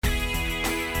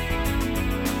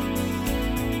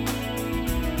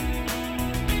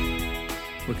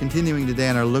We're continuing today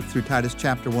on our look through Titus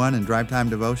chapter 1 and Drive Time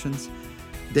Devotions.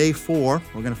 Day 4,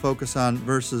 we're going to focus on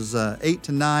verses 8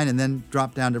 to 9 and then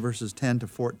drop down to verses 10 to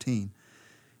 14.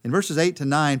 In verses 8 to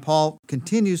 9, Paul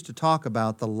continues to talk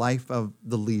about the life of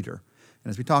the leader.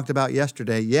 And as we talked about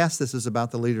yesterday, yes, this is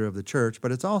about the leader of the church,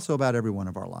 but it's also about every one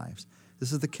of our lives.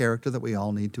 This is the character that we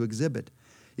all need to exhibit.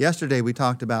 Yesterday, we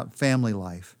talked about family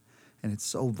life, and it's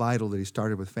so vital that he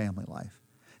started with family life,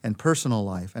 and personal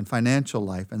life, and financial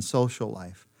life, and social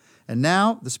life. And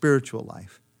now, the spiritual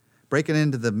life. Breaking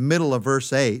into the middle of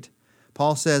verse 8,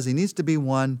 Paul says he needs to be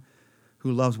one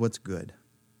who loves what's good,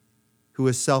 who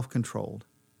is self-controlled,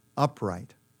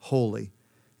 upright, holy,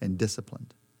 and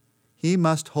disciplined. He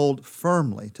must hold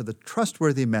firmly to the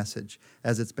trustworthy message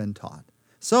as it's been taught,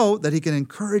 so that he can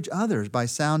encourage others by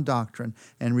sound doctrine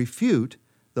and refute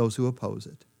those who oppose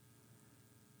it.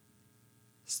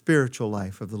 Spiritual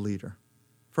life of the leader.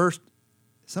 First,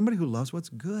 somebody who loves what's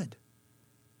good.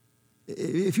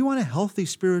 If you want a healthy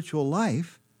spiritual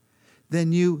life,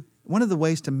 then one of the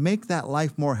ways to make that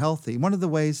life more healthy, one of the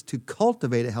ways to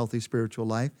cultivate a healthy spiritual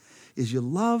life is you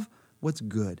love what's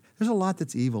good. There's a lot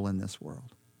that's evil in this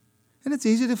world. And it's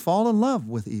easy to fall in love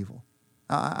with evil.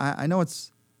 I know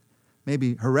it's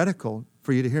maybe heretical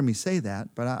for you to hear me say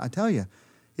that, but I tell you,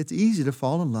 it's easy to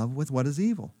fall in love with what is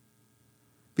evil.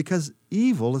 Because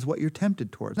evil is what you're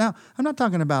tempted towards. Now, I'm not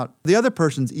talking about the other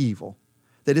person's evil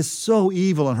that is so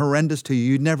evil and horrendous to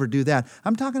you, you'd never do that.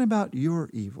 I'm talking about your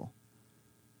evil.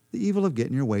 The evil of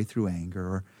getting your way through anger,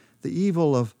 or the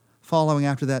evil of following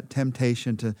after that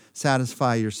temptation to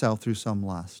satisfy yourself through some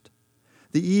lust.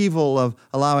 The evil of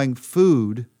allowing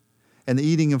food and the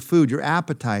eating of food, your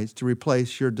appetites, to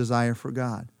replace your desire for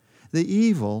God. The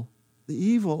evil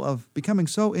of becoming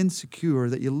so insecure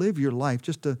that you live your life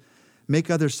just to make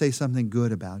others say something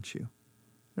good about you.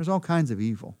 There's all kinds of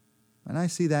evil. And I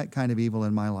see that kind of evil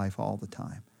in my life all the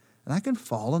time. And I can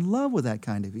fall in love with that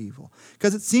kind of evil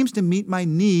because it seems to meet my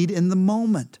need in the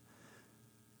moment.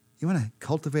 You want to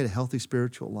cultivate a healthy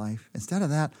spiritual life? Instead of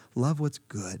that, love what's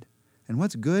good. And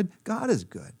what's good? God is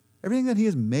good. Everything that He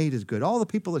has made is good. All the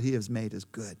people that He has made is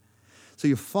good. So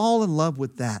you fall in love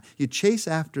with that. You chase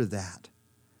after that.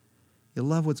 You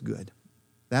love what's good.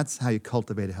 That's how you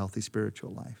cultivate a healthy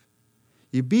spiritual life.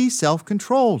 You be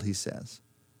self-controlled, he says.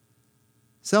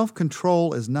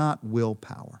 Self-control is not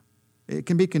willpower. It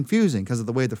can be confusing because of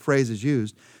the way the phrase is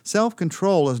used.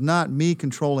 Self-control is not me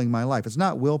controlling my life. It's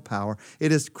not willpower.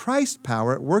 It is Christ's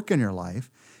power at work in your life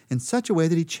in such a way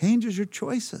that He changes your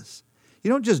choices.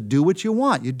 You don't just do what you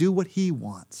want. You do what He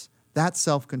wants. That's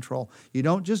self-control. You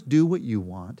don't just do what you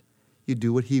want. You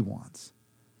do what He wants.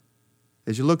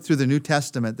 As you look through the New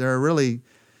Testament, there are really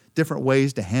different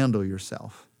ways to handle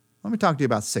yourself. Let me talk to you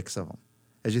about 6 of them,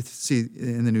 as you see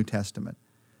in the New Testament.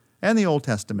 And the Old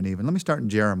Testament even. Let me start in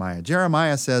Jeremiah.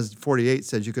 Jeremiah 48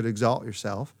 says you could exalt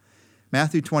yourself.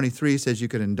 Matthew 23 says you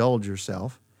could indulge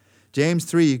yourself. James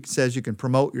 3 says you can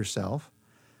promote yourself.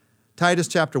 Titus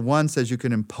chapter 1 says you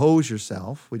can impose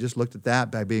yourself. We just looked at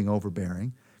that by being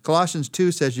overbearing. Colossians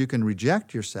 2 says you can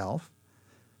reject yourself.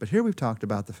 But here we've talked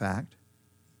about the fact,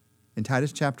 in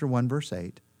Titus chapter 1 verse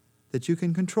 8, that you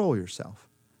can control yourself.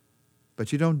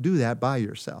 But you don't do that by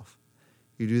yourself.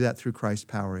 You do that through Christ's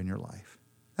power in your life.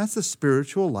 That's the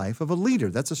spiritual life of a leader.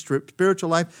 That's a spiritual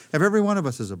life of every one of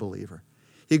us as a believer.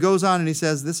 He goes on and he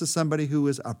says, this is somebody who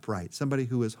is upright, somebody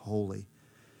who is holy.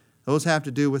 Those have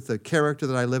to do with the character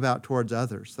that I live out towards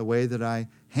others, the way that I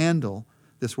handle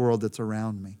this world that's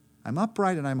around me. I'm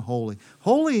upright and I'm holy.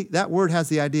 Holy, that word has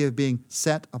the idea of being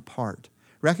set apart,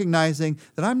 recognizing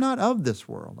that I'm not of this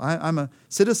world. I'm a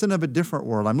citizen of a different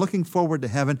world. I'm looking forward to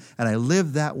heaven, and I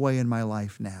live that way in my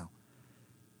life now.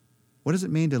 What does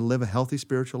it mean to live a healthy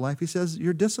spiritual life? He says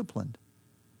you're disciplined.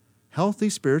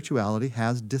 Healthy spirituality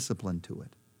has discipline to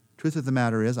it. Truth of the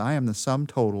matter is, I am the sum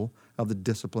total of the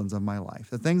disciplines of my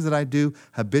life. The things that I do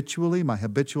habitually, my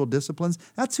habitual disciplines,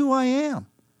 that's who I am.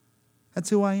 That's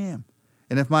who I am.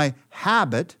 And if my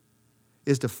habit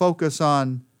is to focus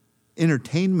on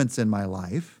entertainments in my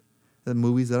life, the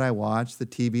movies that I watch, the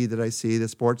TV that I see, the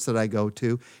sports that I go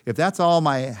to, if that's all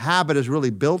my habit is really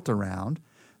built around,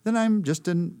 then I'm just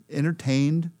an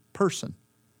entertained person.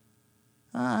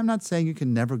 I'm not saying you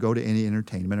can never go to any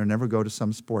entertainment or never go to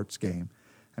some sports game.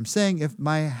 I'm saying if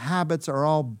my habits are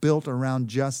all built around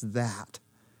just that,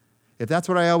 if that's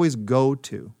what I always go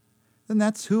to, then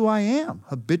that's who I am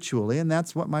habitually, and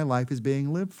that's what my life is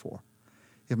being lived for.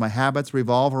 If my habits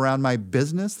revolve around my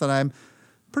business, then I'm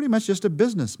pretty much just a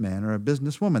businessman or a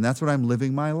businesswoman. That's what I'm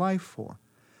living my life for.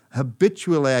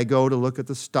 Habitually, I go to look at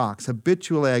the stocks.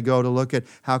 Habitually, I go to look at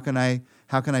how can I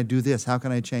do this? How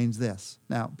can I change this?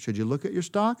 Now, should you look at your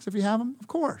stocks if you have them? Of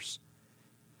course.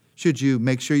 Should you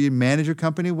make sure you manage your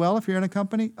company well if you're in a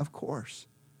company? Of course.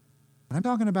 But I'm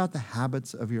talking about the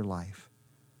habits of your life.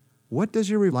 What does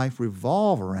your life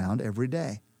revolve around every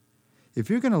day? If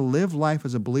you're going to live life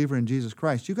as a believer in Jesus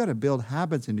Christ, you've got to build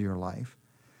habits into your life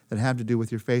that have to do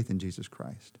with your faith in Jesus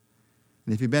Christ.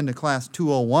 And if you've been to class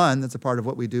 201, that's a part of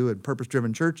what we do at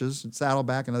purpose-driven churches, at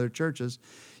Saddleback and other churches,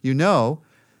 you know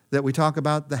that we talk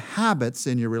about the habits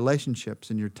in your relationships,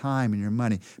 in your time, and your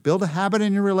money. Build a habit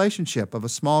in your relationship of a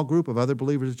small group of other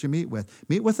believers that you meet with.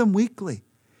 Meet with them weekly.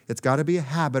 It's got to be a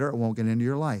habit or it won't get into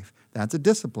your life. That's a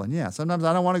discipline, yeah. Sometimes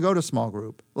I don't want to go to small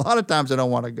group. A lot of times I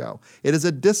don't want to go. It is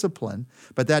a discipline,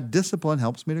 but that discipline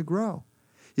helps me to grow.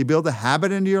 You build a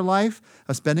habit into your life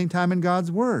of spending time in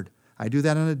God's Word. I do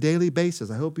that on a daily basis.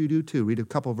 I hope you do too. Read a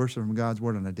couple of verses from God's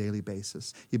Word on a daily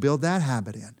basis. You build that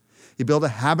habit in. You build a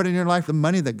habit in your life, the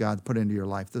money that God's put into your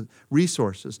life, the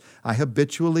resources. I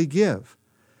habitually give.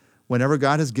 Whenever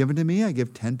God has given to me, I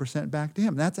give 10% back to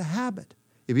Him. That's a habit.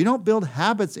 If you don't build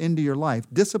habits into your life,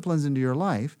 disciplines into your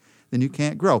life, then you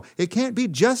can't grow. It can't be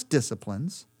just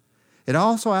disciplines. It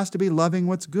also has to be loving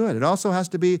what's good. It also has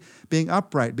to be being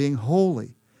upright, being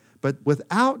holy. But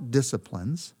without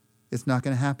disciplines, it's not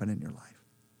going to happen in your life.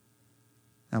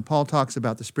 Now, Paul talks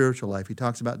about the spiritual life. He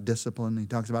talks about discipline. He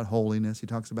talks about holiness. He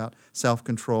talks about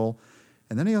self-control.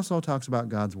 And then he also talks about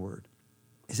God's Word.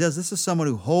 He says this is someone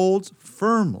who holds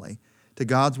firmly to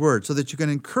God's Word so that you can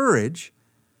encourage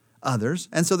others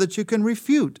and so that you can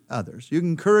refute others. You can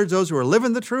encourage those who are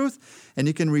living the truth, and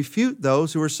you can refute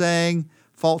those who are saying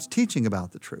false teaching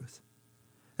about the truth.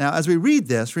 Now, as we read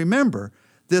this, remember,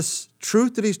 this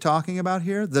truth that he's talking about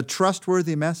here, the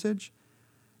trustworthy message,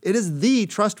 it is the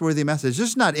trustworthy message. This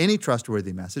is not any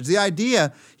trustworthy message. The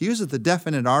idea, he uses the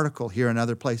definite article here in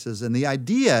other places, and the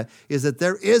idea is that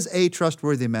there is a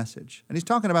trustworthy message. And he's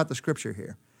talking about the Scripture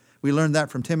here. We learned that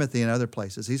from Timothy and other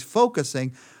places. He's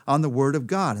focusing on the Word of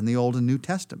God in the Old and New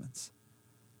Testaments.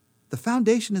 The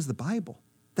foundation is the Bible.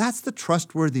 That's the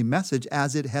trustworthy message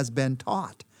as it has been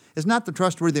taught. It's not the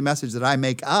trustworthy message that I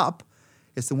make up.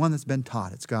 It's the one that's been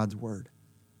taught. It's God's Word.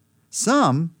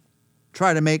 Some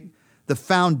try to make the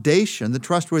foundation, the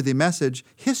trustworthy message,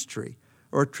 history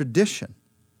or tradition.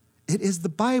 It is the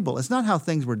Bible. It's not how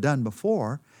things were done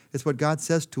before. It's what God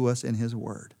says to us in His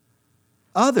Word.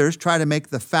 Others try to make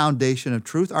the foundation of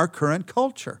truth our current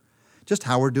culture, just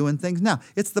how we're doing things now.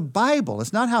 It's the Bible.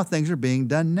 It's not how things are being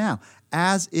done now,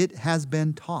 as it has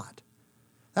been taught.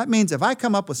 That means if I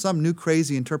come up with some new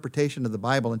crazy interpretation of the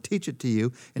Bible and teach it to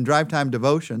you in drive time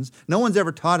devotions, no one's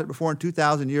ever taught it before in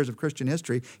 2,000 years of Christian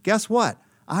history, guess what?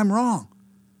 I'm wrong.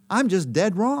 I'm just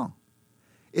dead wrong.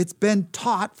 It's been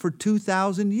taught for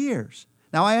 2,000 years.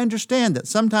 Now, I understand that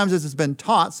sometimes as it's been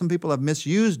taught, some people have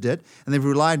misused it, and they've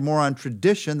relied more on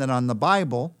tradition than on the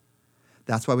Bible.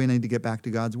 That's why we need to get back to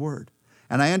God's Word.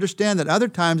 And I understand that other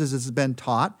times as it's been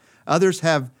taught, others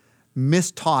have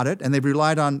mistaught it, and they've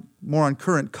relied more on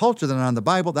current culture than on the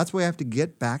Bible. That's why we have to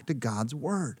get back to God's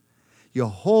Word. You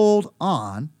hold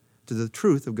on to the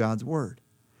truth of God's Word.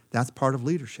 That's part of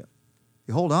leadership.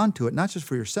 You hold on to it, not just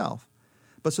for yourself,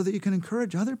 but so that you can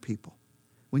encourage other people.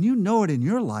 When you know it in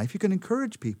your life, you can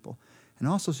encourage people, and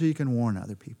also so you can warn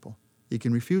other people. You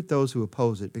can refute those who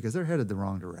oppose it because they're headed the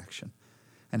wrong direction.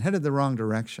 And headed the wrong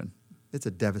direction, it's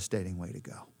a devastating way to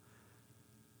go.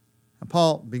 And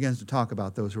Paul begins to talk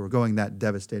about those who are going that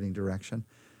devastating direction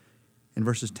in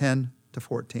verses 10 to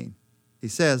 14. He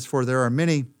says, "For there are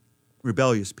many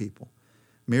rebellious people,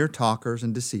 mere talkers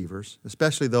and deceivers,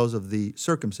 especially those of the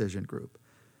circumcision group.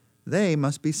 They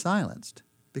must be silenced,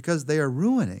 because they are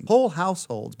ruining whole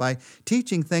households by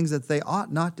teaching things that they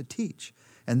ought not to teach,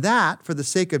 and that for the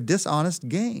sake of dishonest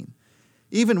gain.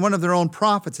 Even one of their own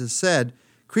prophets has said,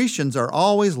 'Cretans are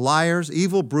always liars,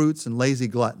 evil brutes, and lazy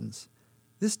gluttons.'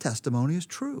 This testimony is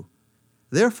true.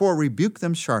 Therefore rebuke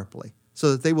them sharply,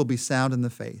 so that they will be sound in the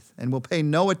faith, and will pay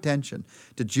no attention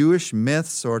to Jewish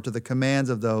myths or to the commands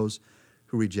of those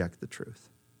who reject the truth."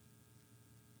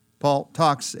 Paul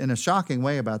talks in a shocking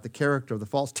way about the character of the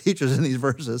false teachers in these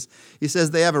verses. He says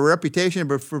they have a reputation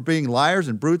for being liars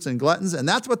and brutes and gluttons, and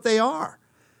that's what they are.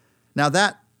 Now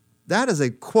that is a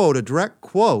quote, a direct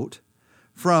quote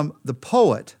from the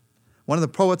poet, one of the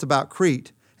poets about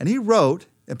Crete, and he wrote,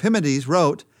 Epimenides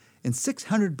wrote, in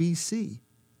 600 BC.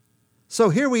 So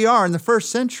here we are in the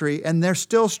first century, and they're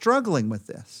still struggling with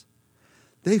this.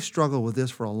 They've struggled with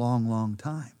this for a long, long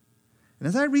time. And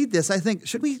as I read this, I think,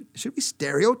 should we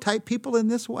stereotype people in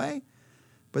this way?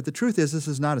 But the truth is, this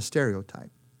is not a stereotype.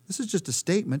 This is just a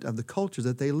statement of the culture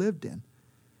that they lived in.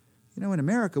 You know, in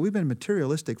America, we've been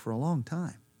materialistic for a long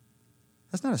time.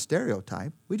 That's not a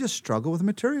stereotype. We just struggle with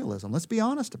materialism. Let's be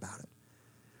honest about it.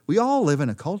 We all live in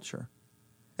a culture.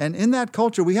 And in that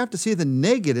culture, we have to see the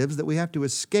negatives that we have to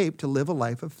escape to live a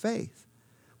life of faith,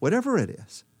 whatever it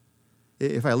is.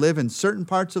 If I live in certain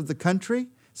parts of the country,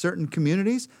 certain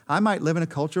communities, I might live in a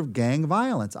culture of gang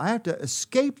violence. I have to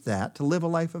escape that to live a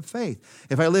life of faith.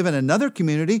 If I live in another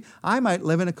community, I might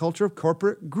live in a culture of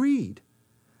corporate greed.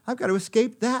 I've got to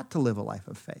escape that to live a life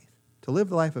of faith. To live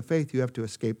the life of faith, you have to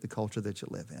escape the culture that you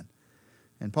live in.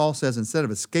 And Paul says instead of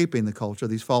escaping the culture,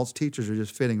 these false teachers are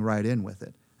just fitting right in with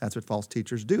it. That's what false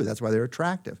teachers do. That's why they're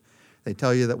attractive. They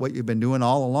tell you that what you've been doing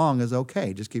all along is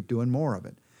okay. Just keep doing more of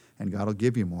it. And God will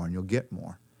give you more and you'll get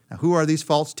more. Now, who are these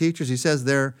false teachers? He says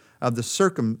they're of the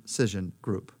circumcision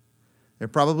group. They're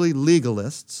probably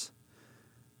legalists.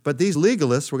 But these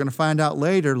legalists, we're going to find out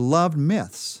later, loved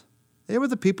myths. They were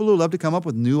the people who love to come up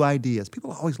with new ideas.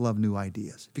 People always love new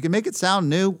ideas. If you can make it sound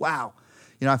new, wow.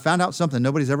 I found out something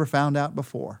nobody's ever found out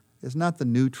before. It's not the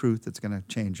new truth that's going to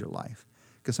change your life.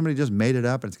 Because somebody just made it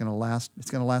up and it's going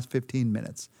to last 15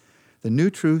 minutes. The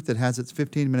new truth that has its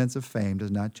 15 minutes of fame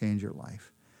does not change your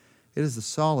life. It is the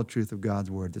solid truth of God's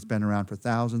Word that's been around for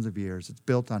thousands of years. It's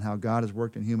built on how God has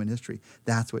worked in human history.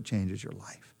 That's what changes your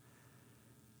life.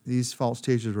 These false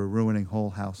teachers were ruining whole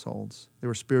households. They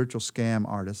were spiritual scam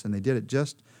artists, and they did it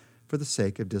just for the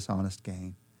sake of dishonest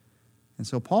gain. And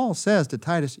so Paul says to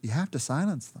Titus, you have to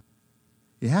silence them.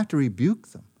 You have to rebuke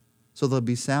them so they'll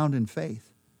be sound in faith.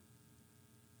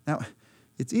 Now,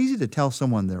 it's easy to tell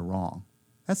someone they're wrong.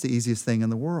 That's the easiest thing in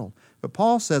the world. But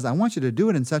Paul says, I want you to do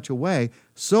it in such a way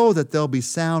so that they'll be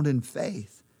sound in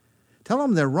faith. Tell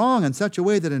them they're wrong in such a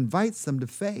way that invites them to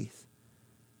faith.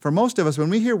 For most of us, when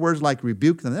we hear words like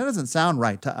rebuke them, that doesn't sound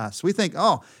right to us. We think,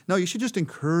 oh, no, you should just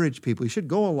encourage people. You should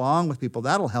go along with people.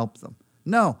 That'll help them.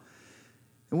 No.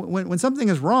 When something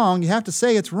is wrong, you have to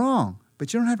say it's wrong.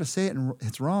 But you don't have to say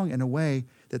it's wrong in a way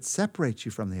that separates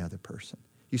you from the other person.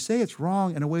 You say it's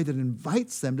wrong in a way that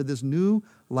invites them to this new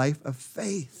life of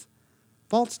faith.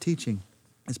 False teaching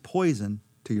is poison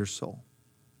to your soul.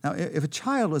 Now, if a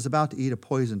child was about to eat a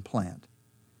poison plant,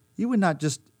 you would not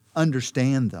just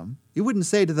understand them. You wouldn't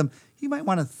say to them, you might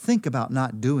want to think about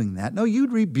not doing that. No,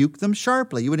 you'd rebuke them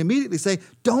sharply. You would immediately say,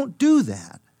 don't do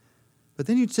that. But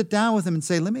then you'd sit down with them and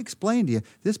say, let me explain to you,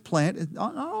 this plant,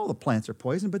 not all the plants are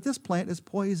poison, but this plant is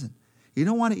poison. You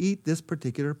don't want to eat this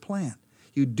particular plant.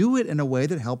 You do it in a way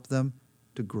that helps them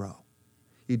to grow.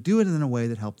 You do it in a way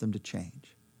that helps them to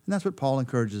change. And that's what Paul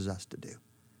encourages us to do.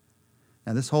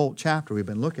 Now, this whole chapter we've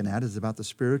been looking at is about the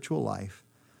spiritual life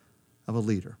of a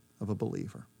leader, of a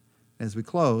believer. As we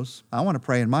close, I want to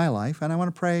pray in my life, and I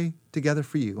want to pray together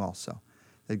for you also,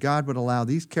 that God would allow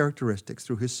these characteristics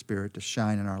through His Spirit to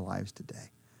shine in our lives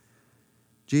today.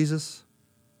 Jesus,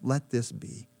 let this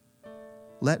be.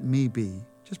 Let me be.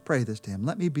 Just pray this to Him.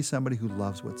 Let me be somebody who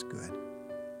loves what's good.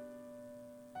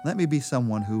 Let me be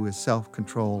someone who is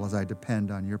self-control as I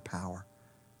depend on your power.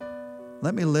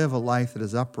 Let me live a life that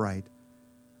is upright,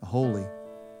 holy,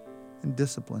 and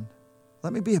disciplined.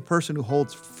 Let me be a person who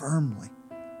holds firmly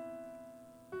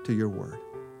to your word.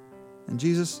 And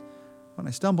Jesus, when I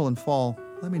stumble and fall,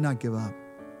 let me not give up.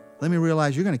 Let me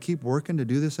realize you're going to keep working to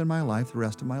do this in my life the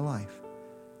rest of my life.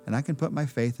 And I can put my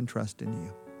faith and trust in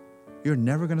you. You're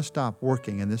never going to stop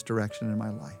working in this direction in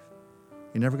my life.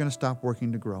 You're never going to stop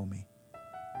working to grow me.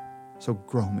 So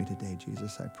grow me today,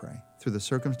 Jesus, I pray, through the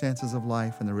circumstances of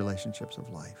life and the relationships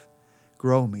of life.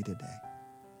 Grow me today.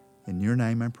 In your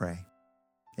name I pray.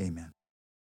 Amen.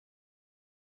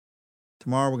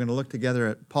 Tomorrow we're going to look together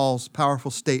at Paul's powerful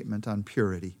statement on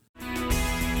purity.